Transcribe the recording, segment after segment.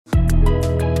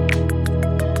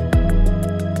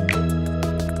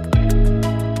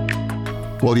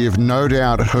Well, you've no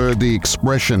doubt heard the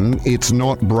expression, it's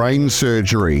not brain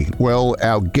surgery. Well,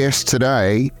 our guest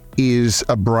today is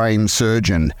a brain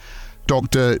surgeon.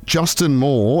 Dr. Justin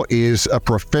Moore is a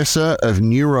professor of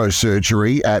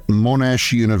neurosurgery at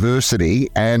Monash University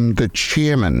and the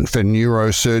chairman for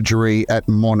neurosurgery at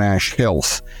Monash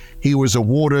Health. He was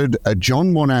awarded a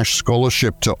John Monash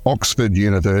Scholarship to Oxford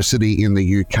University in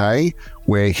the UK,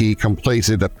 where he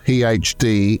completed a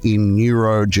PhD in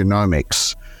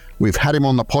neurogenomics. We've had him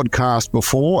on the podcast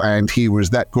before, and he was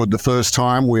that good the first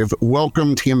time. We've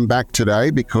welcomed him back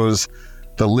today because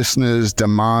the listeners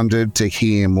demanded to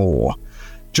hear more.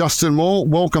 Justin Moore,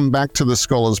 welcome back to the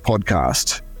Scholars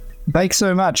Podcast. Thanks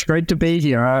so much. Great to be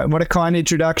here. What a kind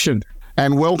introduction.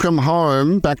 And welcome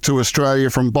home back to Australia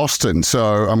from Boston.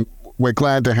 So we're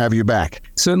glad to have you back.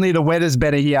 Certainly the weather's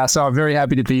better here, so I'm very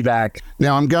happy to be back.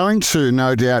 Now, I'm going to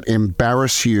no doubt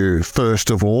embarrass you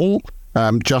first of all.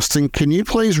 Justin, can you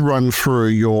please run through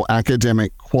your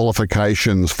academic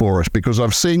qualifications for us? Because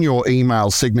I've seen your email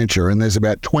signature and there's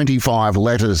about 25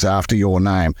 letters after your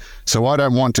name. So I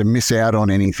don't want to miss out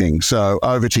on anything. So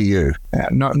over to you.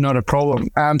 Not a problem.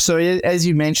 So as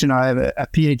you mentioned, I have a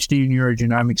PhD in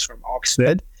neurogenomics from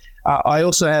Oxford. I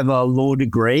also have a law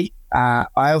degree. I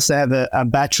also have a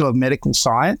Bachelor of Medical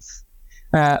Science.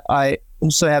 I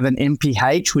also have an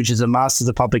MPH, which is a Masters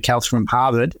of Public Health from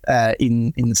Harvard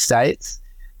in the States.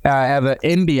 I have an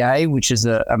MBA, which is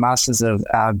a Masters of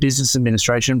Business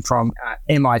Administration from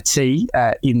MIT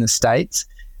in the States.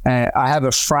 I have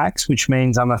a FRAX, which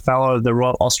means I'm a fellow of the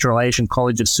Royal Australasian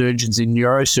College of Surgeons in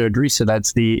Neurosurgery. So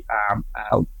that's the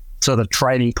sort of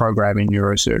training program in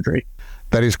neurosurgery.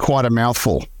 That is quite a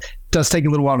mouthful. Does take a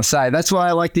little while to say. That's why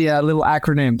I like the little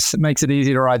acronyms. It makes it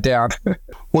easy to write down.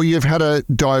 Well, you've had a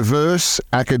diverse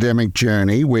academic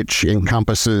journey, which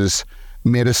encompasses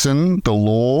medicine, the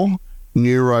law,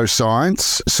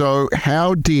 neuroscience. So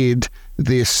how did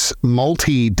this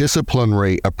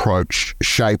multidisciplinary approach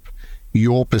shape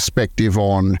your perspective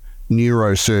on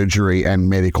neurosurgery and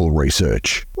medical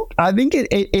research? I think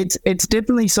it's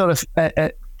definitely sort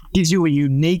of gives you a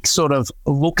unique sort of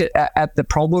look at the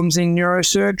problems in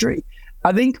neurosurgery.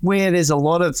 I think where there's a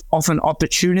lot of often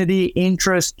opportunity,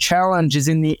 interest, challenge is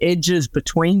in the edges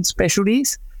between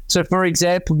specialties. So, for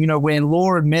example, when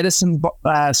law and medicine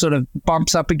sort of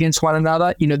bumps up against one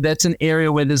another, that's an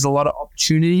area where there's a lot of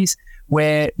opportunities.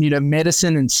 Where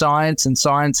medicine and science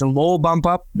and law bump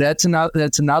up, that's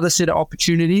another set of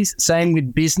opportunities. Same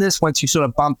with business. Once you sort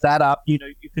of bump that up, you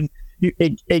can.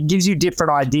 It gives you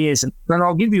different ideas. And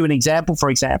I'll give you an example, for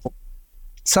example.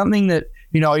 Something that,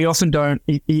 you often don't,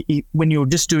 when you're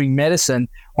just doing medicine,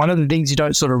 one of the things you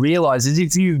don't sort of realize is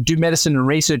if you do medicine and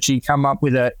research, you come up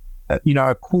with a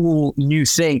cool new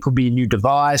thing. It could be a new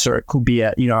device or it could be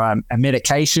a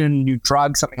medication, new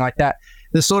drug, something like that.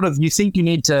 The sort of, you think you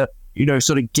need to,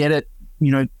 sort of get it,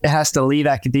 it has to leave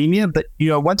academia. But,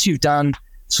 once you've done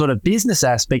sort of business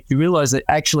aspect, you realize that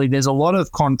actually there's a lot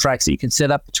of contracts that you can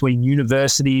set up between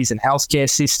universities and healthcare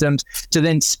systems to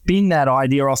then spin that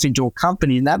idea off into a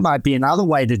company. And that might be another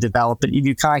way to develop it if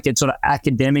you can't get sort of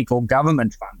academic or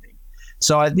government funding.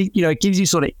 So I think, it gives you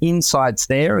sort of insights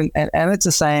there. And it's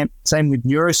the same with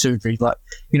neurosurgery. Like,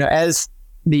 as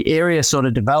the area sort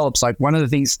of develops, like one of the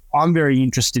things I'm very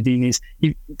interested in is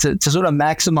to sort of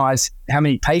maximize how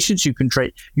many patients you can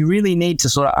treat. You really need to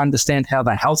sort of understand how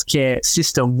the healthcare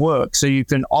system works so you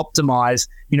can optimize,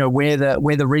 where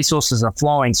the resources are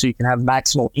flowing so you can have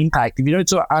maximal impact. If you don't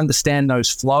sort of understand those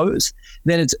flows,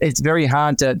 then it's very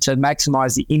hard to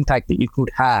maximize the impact that you could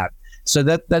have. So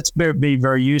that's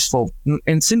very useful.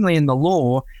 And similarly in the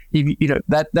law,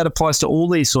 that applies to all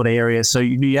these sort of areas. So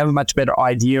you have a much better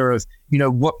idea of,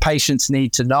 what patients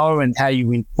need to know and how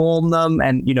you inform them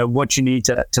and, what you need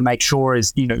to make sure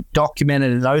is,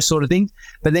 documented and those sort of things.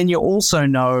 But then you also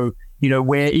know,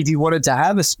 where if you wanted to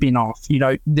have a spin-off,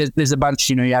 there's a bunch,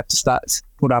 you have to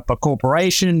put up a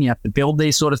corporation, you have to build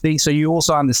these sort of things. So you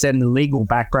also understand the legal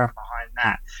background behind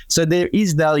that. So there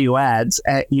is value adds.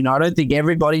 I don't think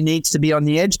everybody needs to be on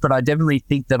the edge, but I definitely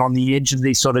think that on the edge of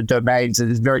these sort of domains,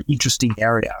 it is a very interesting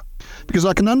area. Because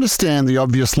I can understand the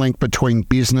obvious link between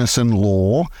business and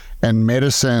law and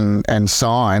medicine and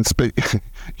science, but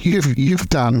you've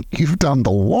done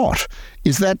the lot.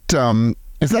 Is that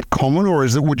common, or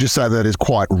would you say that is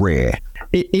quite rare?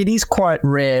 It is quite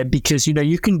rare because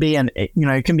you can be an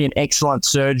excellent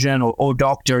surgeon or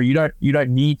doctor. You don't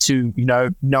need to know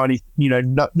any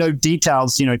no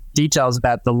details details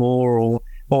about the law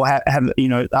or have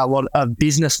a lot of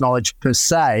business knowledge per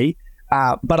se.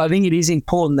 But I think it is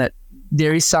important that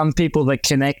there is some people that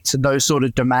connect to those sort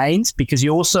of domains, because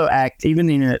you also act, even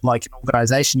in an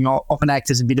organization, you often act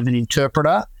as a bit of an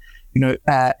interpreter.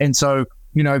 And so,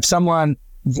 if someone,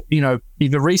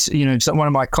 if one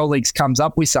of my colleagues comes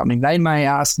up with something, they may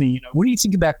ask me, what do you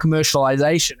think about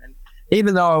commercialization? And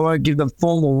even though I won't give them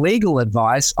formal legal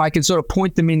advice, I can sort of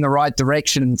point them in the right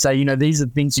direction and say, these are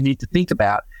the things you need to think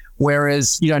about.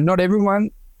 Whereas, not everyone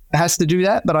has to do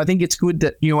that, but I think it's good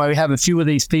that, we have a few of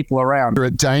these people around. You're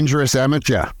a dangerous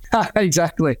amateur.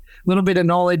 Exactly. A little bit of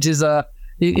knowledge is it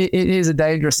is a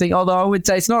dangerous thing. Although I would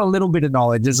say it's not a little bit of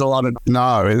knowledge. There's a lot of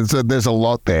knowledge. No, there's a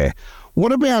lot there.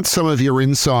 What about some of your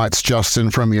insights,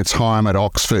 Justin, from your time at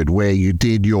Oxford where you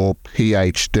did your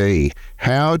PhD?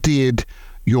 How did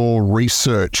your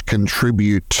research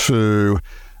contribute to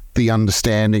the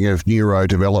understanding of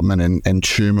neurodevelopment and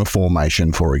tumour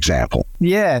formation, for example?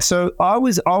 Yeah, so I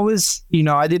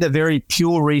I did a very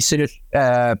pure research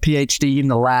PhD in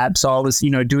the lab. So I was,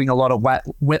 doing a lot of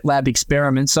wet lab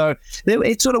experiments. So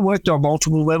it sort of worked on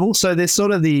multiple levels. So there's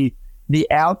sort of the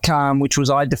outcome, which was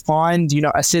I defined,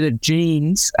 a set of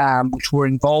genes which were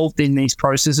involved in these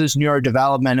processes,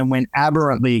 neurodevelopment, and when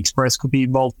aberrantly expressed could be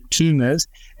involved in tumors.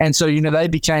 And so, they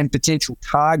became potential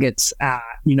targets,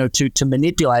 to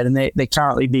manipulate, and they're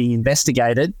currently being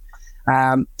investigated.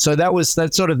 So that's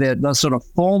sort of the sort of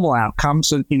formal outcome.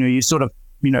 So, you're sort of,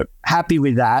 happy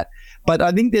with that. But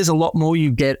I think there's a lot more you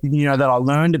get, that I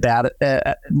learned about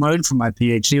it, learned from my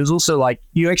PhD. It was also like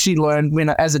you actually learn when,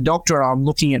 as a doctor, I'm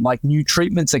looking at like new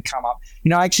treatments that come up.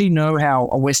 I actually know how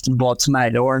a Western blot's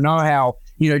made, or know how,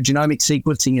 genomic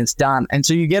sequencing is done. And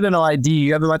so you get an idea,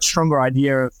 you have a much stronger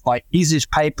idea of like, is this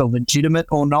paper legitimate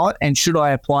or not? And should I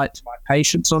apply it to my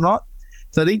patients or not?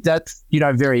 So I think that's,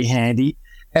 very handy.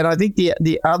 And I think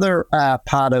the other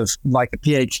part of like a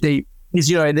PhD is,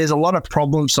 there's a lot of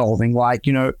problem solving. Like,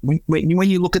 when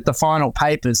you look at the final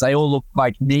papers, they all look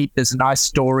like neat. There's a nice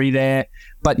story there.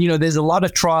 But, there's a lot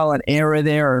of trial and error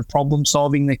there and problem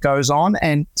solving that goes on.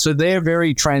 And so they're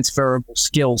very transferable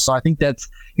skills. So I think that's,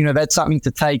 that's something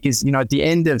to take is, at the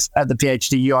end of the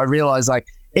PhD, I realized like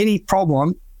any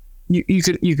problem, you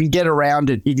can get around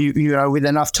it if you with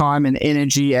enough time and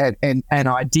energy and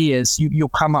ideas, you'll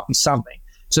come up with something.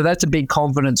 So that's a big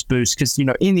confidence boost because,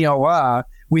 in the OR,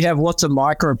 we have lots of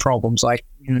micro problems. Like,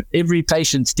 every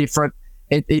patient's different.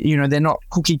 They're not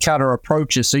cookie cutter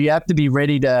approaches. So you have to be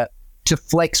ready to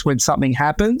flex when something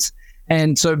happens.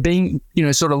 And so being,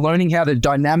 sort of learning how to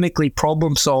dynamically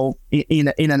problem solve in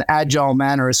an agile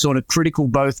manner is sort of critical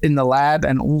both in the lab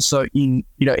and also in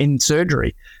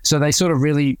surgery. So they sort of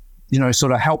really,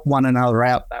 sort of help one another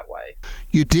out that way.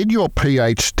 You did your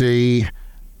PhD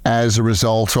as a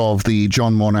result of the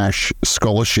John Monash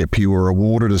Scholarship. You were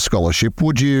awarded a scholarship.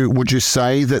 Would you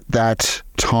say that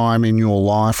time in your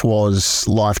life was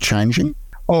life-changing?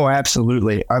 Oh,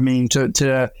 absolutely. I mean,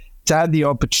 to have the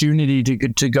opportunity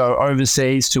to go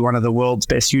overseas to one of the world's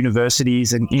best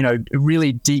universities and,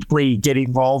 really deeply get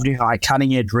involved in like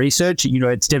cutting edge research,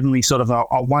 it's definitely sort of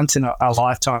a once in a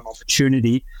lifetime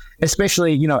opportunity,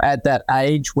 especially, at that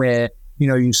age where,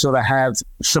 you sort of have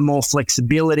some more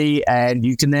flexibility and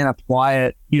you can then apply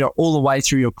it, all the way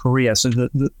through your career. So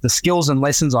the skills and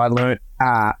lessons I learned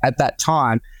at that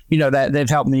time, that they've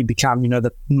helped me become,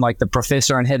 the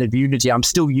professor and head of Unity. I'm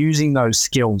still using those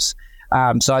skills.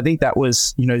 So I think that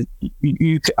was,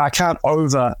 I can't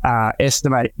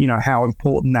overestimate, how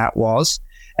important that was.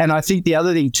 And I think the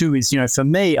other thing too is, for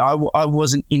me, I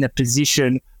wasn't in a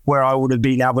position where I would have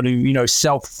been able to,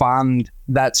 self-fund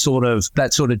that sort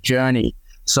of journey.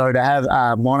 So to have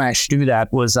Monash do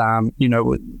that was,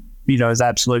 was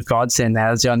absolute godsend. That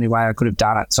was the only way I could have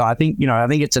done it. So I think,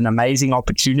 it's an amazing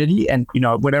opportunity. And,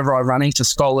 whenever I run into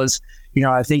scholars,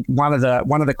 I think one of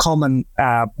the common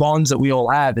bonds that we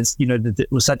all have is, that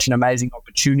it was such an amazing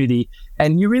opportunity.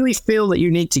 And you really feel that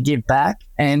you need to give back.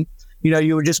 And,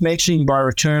 you were just mentioning by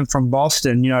return from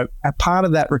Boston, a part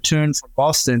of that return from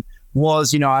Boston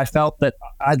was, I felt that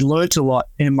I'd learnt a lot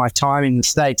in my time in the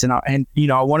States and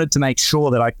I wanted to make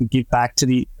sure that I could give back to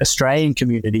the Australian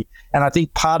community. And I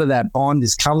think part of that bond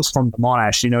comes from the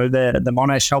Monash. The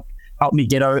Monash helped me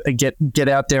get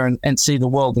out there and see the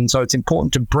world. And so it's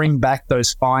important to bring back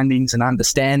those findings and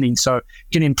understanding so it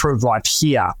can improve life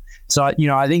here. So,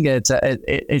 I think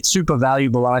it's super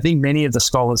valuable. And I think many of the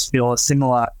scholars feel a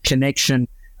similar connection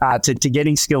to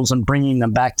getting skills and bringing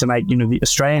them back to make, the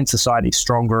Australian society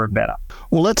stronger and better.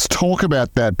 Well, let's talk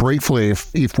about that briefly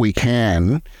if we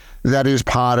can. That is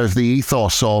part of the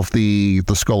ethos of the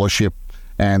scholarship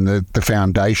and the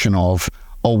foundation of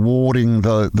awarding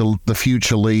the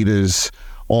future leaders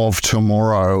of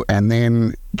tomorrow and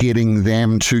then getting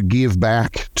them to give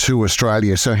back to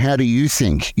Australia. So how do you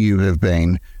think you have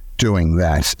been doing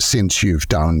that since you've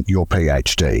done your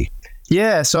PhD?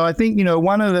 Yeah, so I think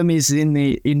one of them is in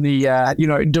the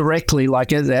directly,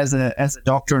 like as a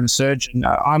doctor and a surgeon.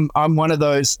 I'm one of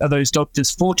those doctors,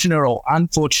 fortunate or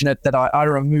unfortunate, that I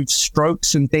remove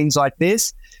strokes and things like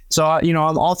this. So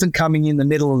I'm often coming in the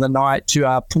middle of the night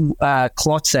to pull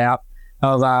clots out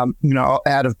of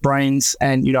out of brains,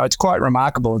 and it's quite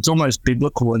remarkable. It's almost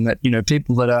biblical in that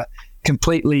people that are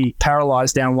completely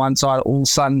paralyzed down one side all of a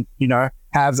sudden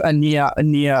have a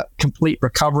near complete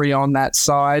recovery on that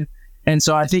side. And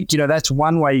so I think, that's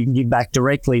one way you can give back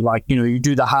directly. Like, you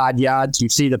do the hard yards, you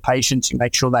see the patients, you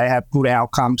make sure they have good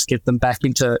outcomes, get them back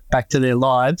to their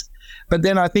lives. But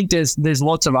then I think there's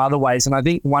lots of other ways. And I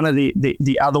think one of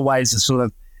the other ways of sort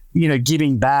of,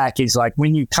 giving back is like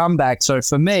when you come back. So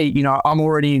for me, I'm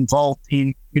already involved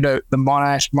in, the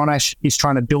Monash. Monash is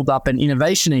trying to build up an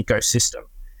innovation ecosystem.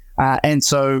 And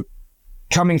so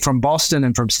coming from Boston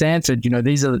and from Stanford,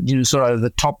 these are, sort of the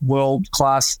top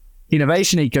world-class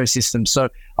innovation ecosystem. So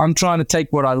I'm trying to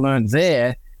take what I learned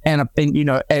there and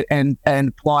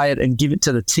apply it and give it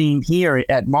to the team here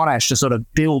at Monash to sort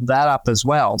of build that up as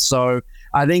well. So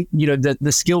I think,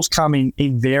 the skills come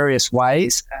in various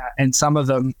ways, and some of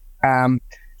them,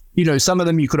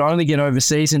 you could only get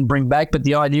overseas and bring back, but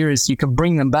the idea is you can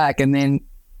bring them back, and then,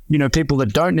 people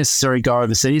that don't necessarily go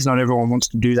overseas, not everyone wants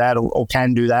to do that or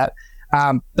can do that.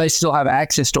 They still have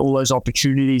access to all those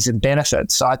opportunities and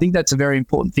benefits. So I think that's a very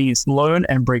important thing, is learn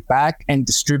and bring back and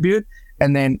distribute,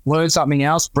 and then learn something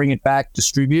else, bring it back,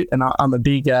 distribute. And I'm a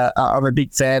big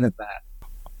fan of that.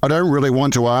 I don't really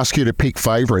want to ask you to pick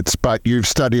favourites, but you've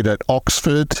studied at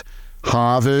Oxford,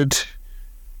 Harvard,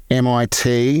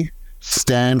 MIT,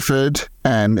 Stanford,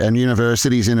 and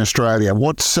universities in Australia.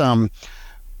 What's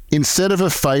instead of a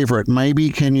favourite, maybe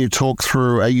can you talk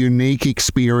through a unique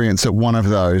experience at one of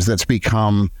those that's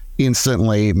become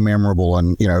instantly memorable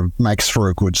and, makes for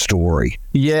a good story?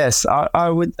 Yes, I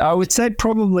would say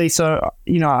probably. So,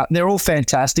 they're all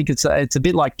fantastic. It's a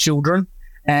bit like children,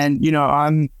 and,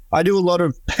 I do a lot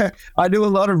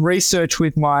of research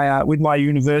with my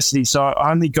university. So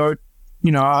I only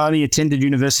attended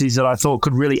universities that I thought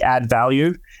could really add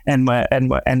value and were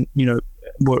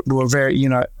very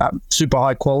super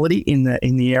high quality in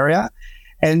the area.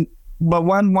 But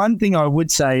one thing I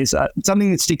would say is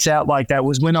something that sticks out like that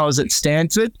was when I was at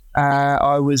Stanford. I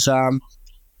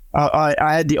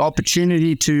had the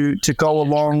opportunity to go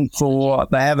along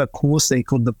they have a course there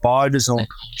called the Biodesign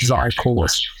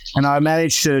course, and I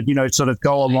managed to sort of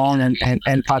go along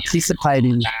and participate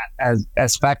in that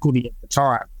as faculty at the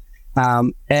time.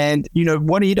 And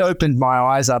what it opened my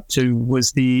eyes up to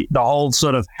was the whole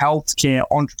sort of healthcare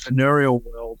entrepreneurial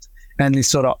world, and this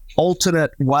sort of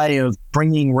alternate way of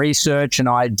bringing research and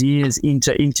ideas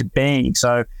into being.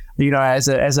 So as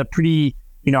a pretty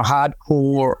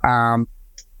hardcore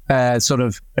sort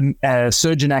of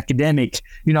surgeon academic,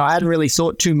 I hadn't really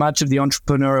thought too much of the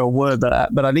entrepreneurial world,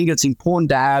 but I think it's important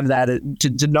to have that,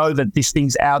 to know that this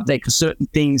thing's out there, because certain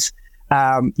things,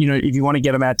 if you want to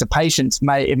get them out to patients,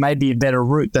 it may be a better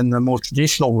route than the more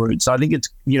traditional route. So I think I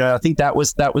think that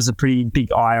was a pretty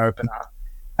big eye opener,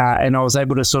 and I was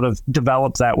able to sort of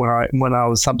develop that when I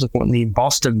was subsequently in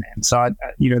Boston. Then, so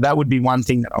that would be one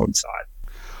thing that I would cite.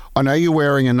 I know you're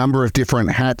wearing a number of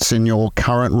different hats in your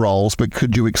current roles, but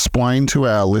could you explain to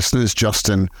our listeners,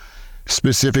 Justin,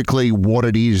 specifically what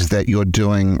it is that you're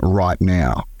doing right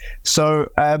now? So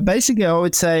basically, I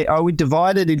would say I would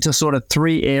divide it into sort of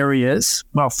 3 areas,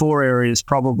 well, 4 areas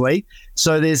probably.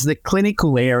 So there's the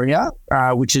clinical area,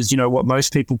 which is, what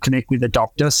most people connect with a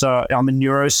doctor. So I'm a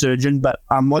neurosurgeon, but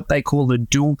I'm what they call a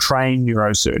dual trained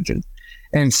neurosurgeon.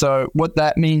 And so what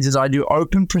that means is I do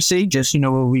open procedures, where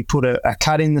we put a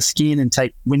cut in the skin and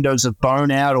take windows of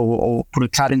bone out, or put a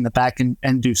cut in the back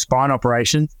and do spine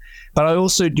operations. But I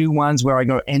also do ones where I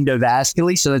go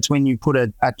endovascularly. So that's when you put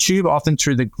a tube often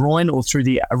through the groin or through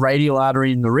the radial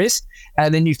artery in the wrist.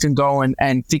 And then you can go and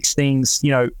fix things,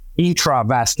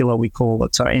 intravascular, we call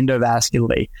it, so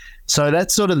endovascularly. So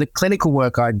that's sort of the clinical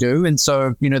work I do. And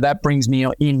so, that brings me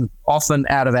in often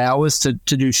out of hours to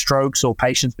do strokes or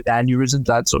patients with aneurysms,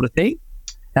 that sort of thing.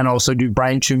 And also do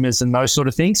brain tumors and those sort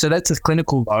of things. So that's a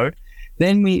clinical load.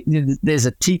 Then there's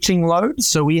a teaching load.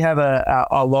 So we have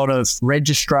a lot of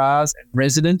registrars and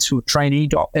residents who are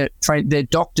they're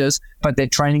doctors, but they're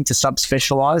training to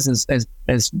subspecialize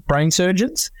as brain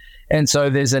surgeons. And so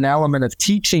there's an element of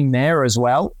teaching there as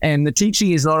well. And the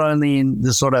teaching is not only in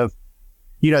the sort of,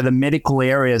 the medical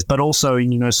areas, but also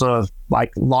in, sort of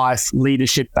like life,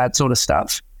 leadership, that sort of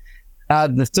stuff.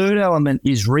 The third element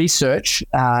is research.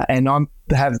 And I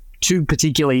have 2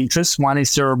 particular interests. One is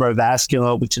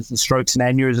cerebrovascular, which is the strokes and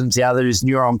aneurysms. The other is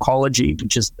neuro-oncology,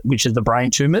 which is the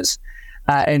brain tumors.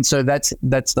 And so that's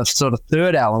the sort of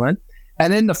third element.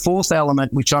 And then the fourth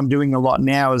element, which I'm doing a lot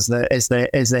now as the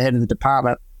head of the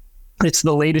department, it's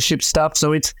the leadership stuff.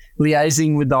 So it's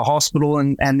liaising with the hospital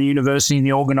and the university and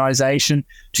the organization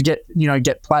to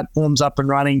get platforms up and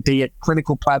running, be it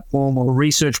clinical platform or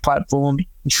research platform,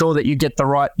 ensure that you get the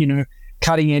right,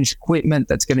 cutting edge equipment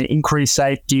that's going to increase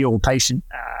safety or patient,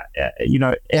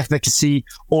 efficacy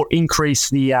or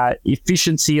increase the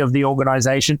efficiency of the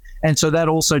organization. And so that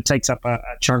also takes up a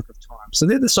chunk of time. So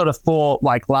they're the sort of four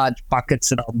large buckets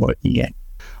that I'm working in.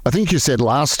 I think you said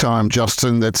last time,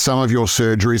 Justin, that some of your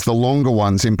surgeries, the longer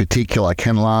ones in particular,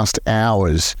 can last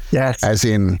hours. Yes. As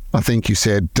in, I think you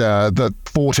said the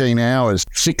 14 hours.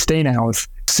 16 hours.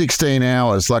 16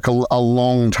 hours, like a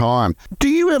long time. Do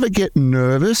you ever get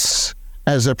nervous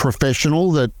as a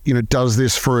professional that, does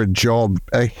this for a job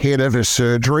ahead of a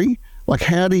surgery? Like,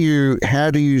 how do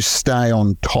you stay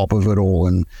on top of it all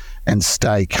and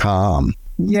stay calm?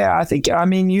 Yeah, I think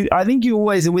you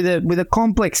always, with a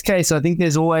complex case, I think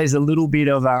there's always a little bit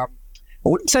of I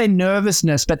wouldn't say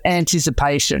nervousness, but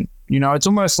anticipation. It's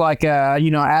almost like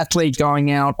athlete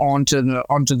going out onto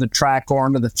the track or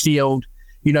onto the field.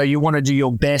 You want to do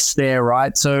your best there,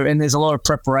 right? So, and there's a lot of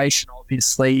preparation,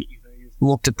 obviously. You've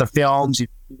looked at the films,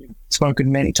 you've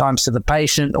spoken many times to the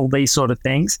patient, all these sort of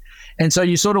things. And so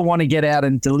you sort of want to get out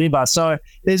and deliver. So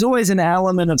there's always an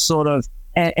element of sort of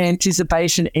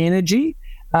anticipation, energy.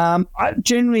 I'm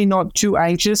generally not too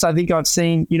anxious. I think I've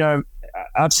seen,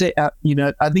 I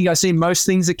think I've seen most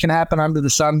things that can happen under the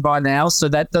sun by now. So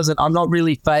I'm not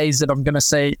really phased that I'm going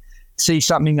to see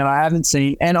something that I haven't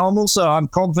seen. And I'm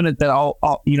confident that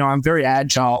I'm very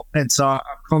agile. And so I'm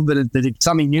confident that if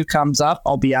something new comes up,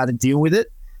 I'll be able to deal with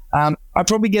it. I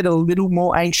probably get a little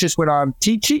more anxious when I'm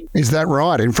teaching. Is that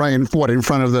right? In front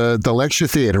of the lecture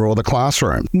theatre or the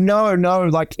classroom? No,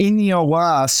 like in the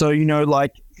OR. So,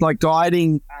 like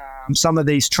guiding some of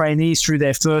these trainees through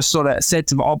their first sort of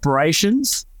sets of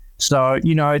operations. So,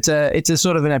 it's a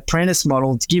sort of an apprentice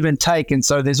model. It's give and take. And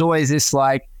so there's always this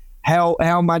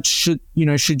how much should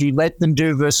you let them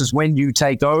do versus when you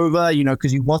take over,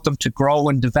 because you want them to grow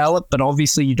and develop, but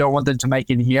obviously you don't want them to make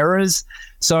any errors.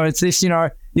 So it's this,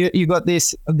 you've got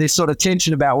this sort of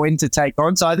tension about when to take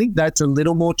on. So I think that's a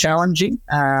little more challenging.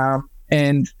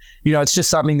 And it's just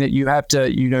something that you have to,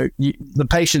 the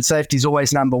patient safety is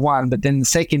always number one, but then the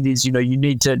second is, you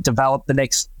need to develop the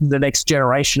next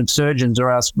generation of surgeons or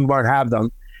else we won't have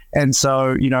them. And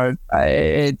so,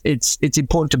 it's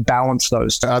important to balance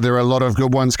those. Are there a lot of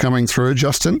good ones coming through,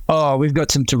 Justin? Oh, we've got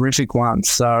some terrific ones.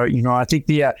 So, I think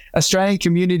the Australian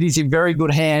community is in very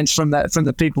good hands from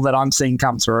the people that I'm seeing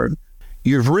come through.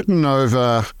 You've written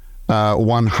over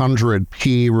 100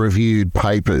 peer-reviewed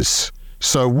papers.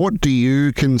 So what do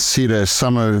you consider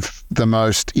some of the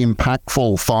most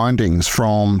impactful findings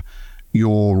from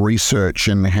your research,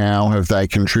 and how have they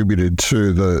contributed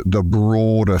to the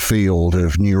broader field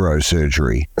of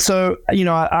neurosurgery? So,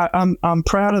 I'm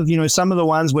proud of, some of the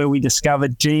ones where we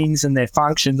discovered genes and their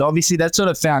functions. Obviously, that's sort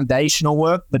of foundational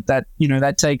work, but that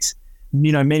takes,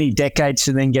 many decades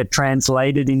to then get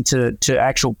translated into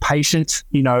actual patient,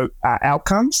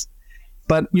 outcomes.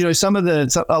 But,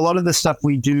 a lot of the stuff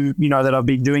we do, that I've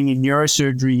been doing in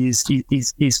neurosurgery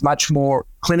is much more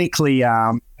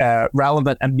clinically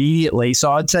relevant immediately.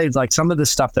 So I'd say some of the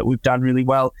stuff that we've done really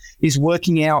well is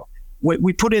working out,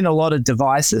 we put in a lot of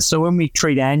devices. So when we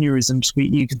treat aneurysms,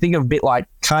 you can think of a bit like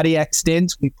cardiac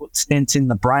stents. We put stents in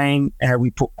the brain,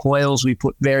 we put coils, we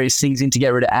put various things in to get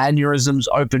rid of aneurysms,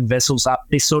 open vessels up,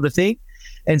 this sort of thing.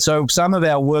 And so some of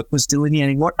our work was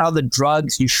delineating what other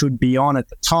drugs you should be on at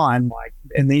the time,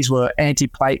 and these were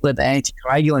antiplatelet,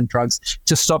 anticoagulant drugs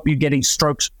to stop you getting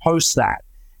strokes post that.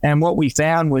 And what we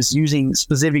found was using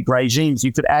specific regimes,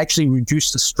 you could actually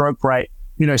reduce the stroke rate,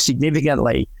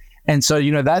 significantly. And so,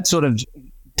 that sort of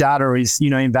data is,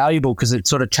 invaluable because it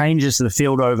sort of changes the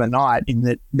field overnight in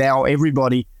that now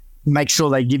everybody make sure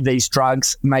they give these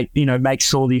drugs, make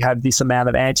sure that you have this amount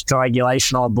of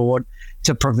anticoagulation on board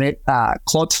to prevent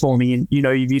clots forming. And,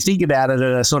 if you think about it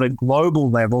at a sort of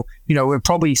global level, we've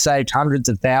probably saved hundreds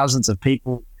of thousands of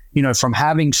people, from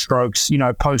having strokes,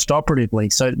 post-operatively.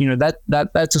 So,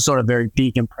 that's a sort of very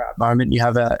big and proud moment. You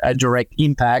have a direct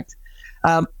impact.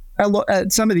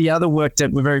 Some of the other work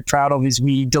that we're very proud of is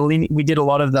we did a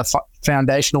lot of the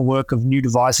foundational work of new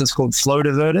devices called flow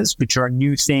diverters, which are a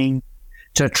new thing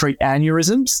to treat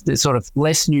aneurysms. They're sort of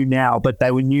less new now, but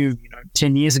they were new,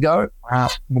 10 years ago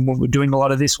when we were doing a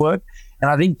lot of this work. And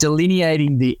I think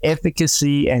delineating the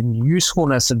efficacy and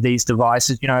usefulness of these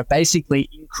devices, basically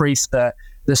increase the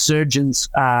surgeon's,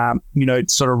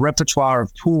 sort of repertoire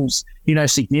of tools,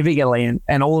 significantly.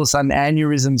 And all of a sudden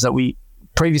aneurysms that we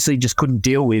previously just couldn't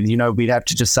deal with. We'd have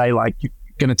to just say, like, you're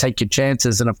going to take your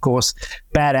chances. And of course,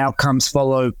 bad outcomes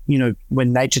follow,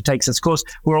 when nature takes its course.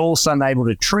 We're all of a sudden able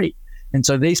to treat. And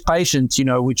so these patients,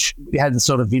 which had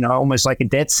sort of, almost like a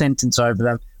death sentence over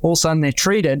them, all of a sudden they're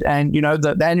treated and,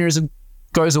 the aneurysm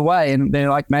goes away and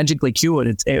they're like magically cured.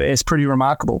 It's pretty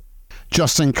remarkable.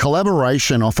 Justin,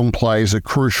 collaboration often plays a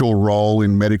crucial role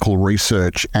in medical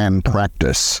research and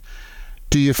practice.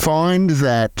 Do you find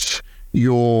that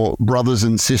your brothers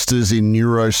and sisters in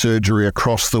neurosurgery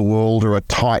across the world are a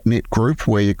tight-knit group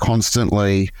where you're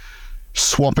constantly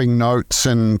swapping notes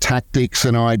and tactics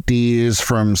and ideas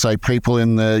from, say, people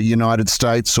in the United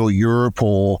States or Europe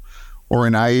or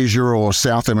in Asia or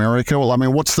South America? Well, I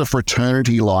mean, what's the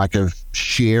fraternity like of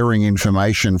sharing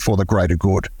information for the greater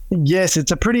good? Yes,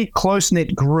 it's a pretty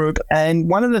close-knit group. And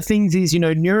one of the things is,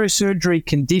 neurosurgery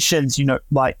conditions,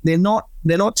 like they're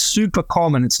not super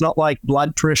common. It's not like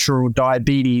blood pressure or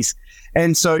diabetes.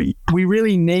 And so we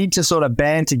really need to sort of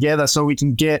band together so we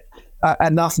can get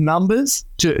enough numbers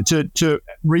to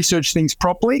research things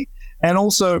properly. And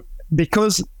also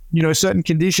because, certain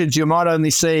conditions, you might only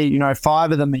see,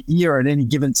 5 of them a year at any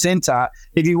given center.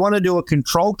 If you want to do a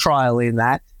control trial in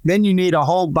that, then you need a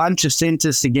whole bunch of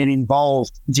centers to get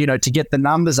involved, to get the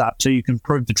numbers up so you can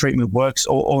prove the treatment works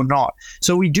or not.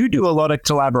 So we do a lot of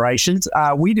collaborations.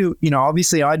 We do,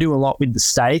 obviously I do a lot with the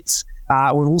States.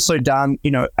 We've also done,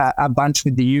 a bunch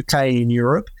with the UK and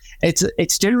Europe.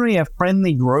 It's generally a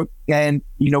friendly group, and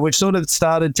we've sort of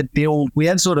started to build. We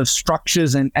have sort of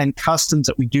structures and customs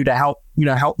that we do to help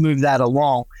move that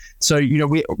along. So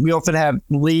we often have a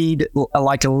lead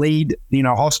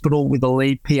hospital with a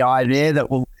lead PI there that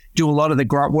will do a lot of the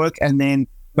grunt work, and then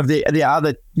the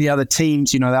other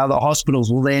teams, the other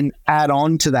hospitals will then add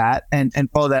on to that and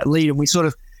follow that lead. And we sort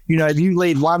of, if you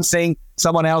lead one thing,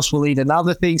 someone else will lead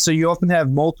another thing. So you often have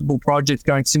multiple projects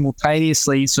going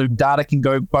simultaneously, so data can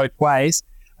go both ways.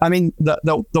 I mean,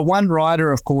 the one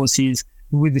rider, of course, is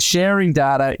with the sharing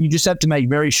data, you just have to make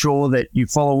very sure that you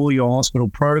follow all your hospital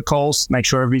protocols, make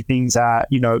sure everything's,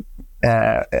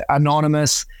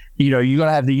 anonymous. You got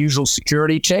to have the usual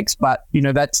security checks, but,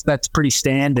 that's pretty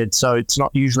standard. So it's not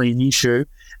usually an issue.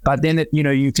 But then,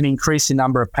 you can increase the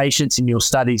number of patients in your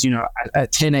studies, a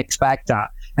 10x factor.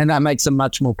 And that makes them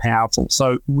much more powerful.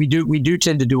 So we do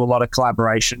tend to do a lot of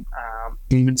collaboration.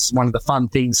 It's one of the fun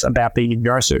things about being in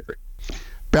neurosurgery.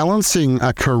 Balancing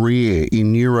a career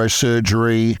in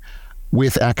neurosurgery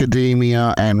with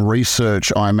academia and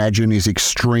research, I imagine, is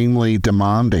extremely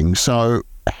demanding. So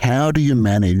how do you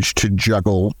manage to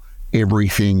juggle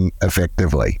everything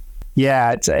effectively?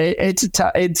 Yeah, it's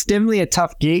definitely a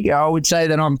tough gig. I would say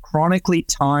that I'm chronically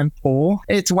time poor.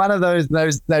 It's one of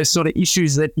those sort of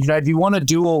issues that, if you want to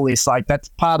do all this, like that's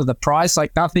part of the price.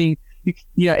 Like nothing,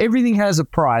 everything has a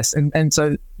price, and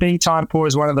so being time poor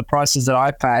is one of the prices that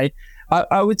I pay.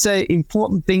 I would say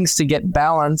important things to get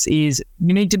balance is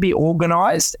you need to be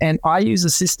organized, and I use a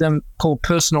system called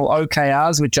personal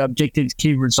OKRs, which are objective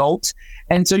key results.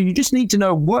 And so you just need to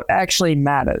know what actually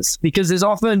matters, because there's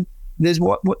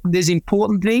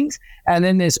important things, and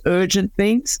then there's urgent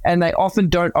things, and they often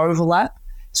don't overlap.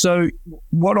 So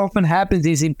what often happens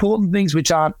is important things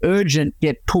which aren't urgent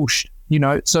get pushed,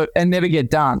 and never get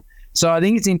done. So I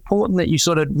think it's important that you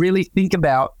sort of really think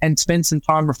about and spend some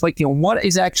time reflecting on what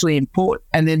is actually important,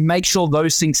 and then make sure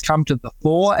those things come to the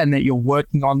fore and that you're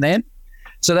working on them.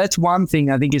 So that's one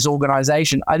thing I think is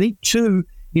organization. I think two,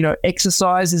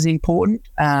 exercise is important.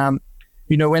 When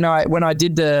I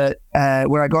did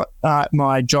when I got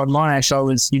my John Monash, I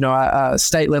was a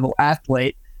state level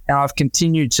athlete, and I've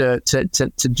continued to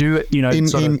do it.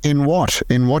 In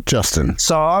what, Justin?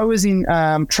 So I was in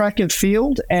track and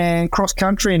field and cross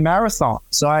country and marathon.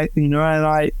 So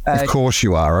of course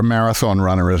you are a marathon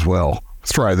runner as well.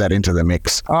 Throw that into the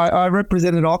mix. I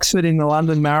represented Oxford in the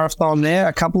London Marathon there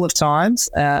a couple of times,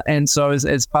 and so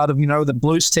as part of the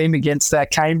Blues team against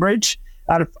Cambridge.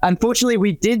 Unfortunately,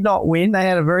 we did not win. They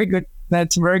had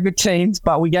some very good teams,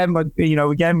 but we gave them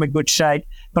a good shake.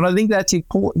 But I think that's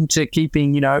important to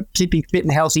keeping fit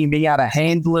and healthy and being able to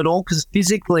handle it all, because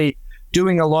physically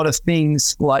doing a lot of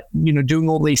things like, doing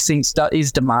all these things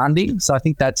is demanding. So I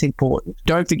think that's important.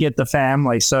 Don't forget the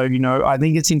family. So, I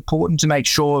think it's important to make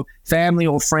sure family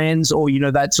or friends or,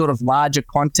 that sort of larger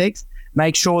context,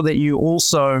 make sure that you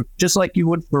also, just like you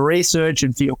would for research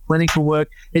and for your clinical work,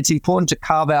 it's important to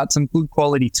carve out some good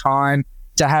quality time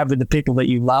to have with the people that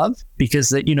you love, because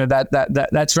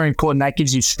that's very important. That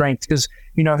gives you strength, because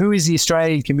who is the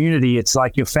Australian community? It's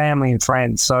like your family and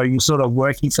friends. So you're sort of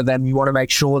working for them. You want to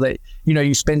make sure that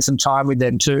you spend some time with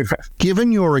them too.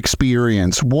 Given your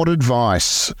experience, what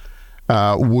advice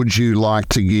would you like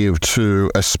to give to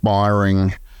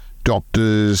aspiring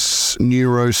doctors,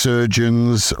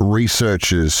 neurosurgeons,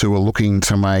 researchers who are looking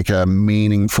to make a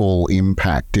meaningful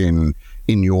impact in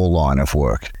your line of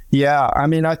work? Yeah, I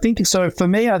mean, I think so. For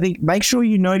me, I think make sure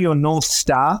you know your North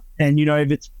Star, and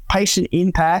if it's patient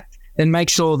impact, then make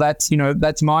sure that's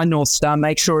my North Star.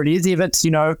 Make sure it is. If it's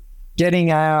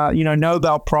getting a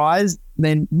Nobel Prize,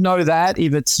 then know that.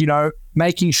 If it's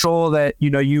making sure that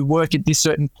you work at this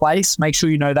certain place, make sure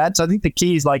you know that. So I think the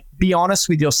key is be honest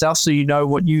with yourself, so you know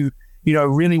what you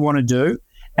really want to do.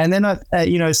 And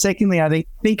then secondly, I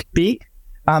think big.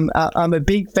 I'm a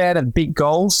big fan of big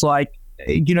goals.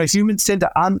 Humans tend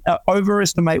to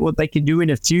overestimate what they can do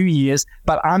in a few years,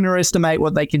 but underestimate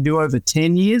what they can do over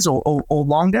 10 years or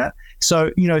longer.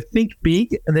 So, think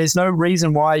big. There's no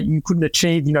reason why you couldn't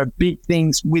achieve, big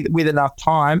things with enough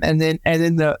time. And then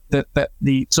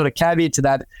the sort of caveat to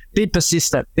that, be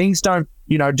persistent. Things don't,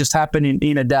 just happen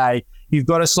in a day. You've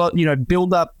got to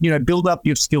build up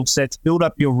your skill sets, build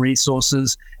up your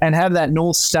resources, and have that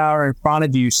North Star in front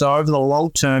of you. So over the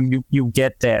long term, you'll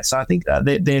get there. So I think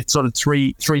they're sort of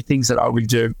three things that I would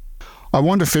do. I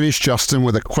want to finish, Justin,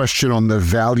 with a question on the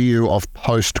value of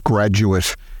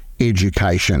postgraduate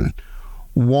education.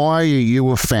 Why are you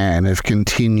a fan of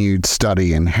continued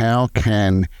study, and how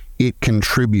can it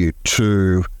contribute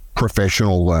to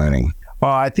professional learning?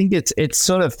 Well, I think it's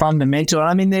sort of fundamental.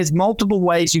 I mean, there's multiple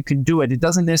ways you can do it. It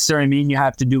doesn't necessarily mean you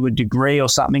have to do a degree or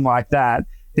something like that.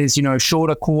 There's,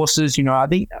 shorter courses, I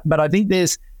think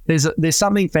there's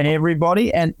something for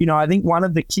everybody. And, I think one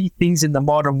of the key things in the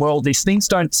modern world is things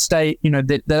don't stay,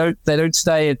 they don't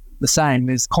stay the same.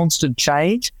 There's constant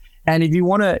change. And if you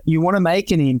want to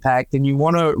make an impact and you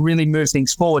want to really move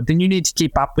things forward, then you need to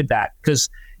keep up with that, because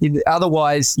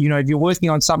otherwise, if you're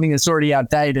working on something that's already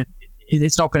outdated,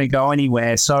 it's not going to go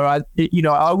anywhere. So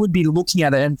I would be looking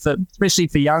at it, and especially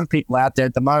for young people out there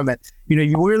at the moment,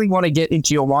 you really want to get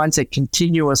into your mindset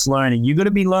continuous learning. You're going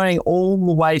to be learning all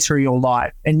the way through your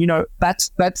life, and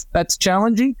that's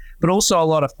challenging, but also a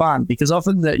lot of fun, because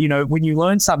often when you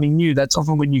learn something new, that's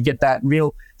often when you get that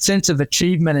real sense of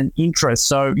achievement and interest.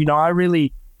 So I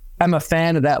really am a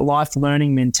fan of that life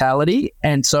learning mentality,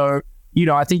 and so.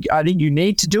 I think you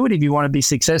need to do it if you want to be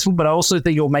successful, but I also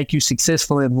think it'll make you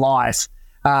successful in life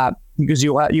because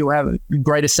you'll have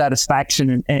greater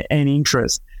satisfaction and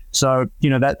interest. So,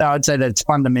 that I'd say that's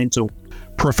fundamental.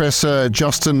 Professor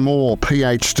Justin Moore,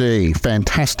 PhD,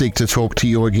 fantastic to talk to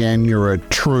you again. You're a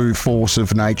true force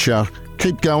of nature.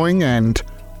 Keep going, and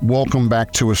welcome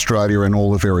back to Australia, and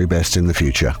all the very best in the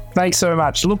future. Thanks so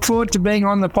much. Look forward to being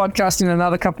on the podcast in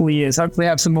another couple of years. Hopefully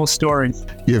have some more stories.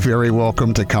 You're very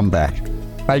welcome to come back.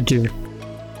 Thank you.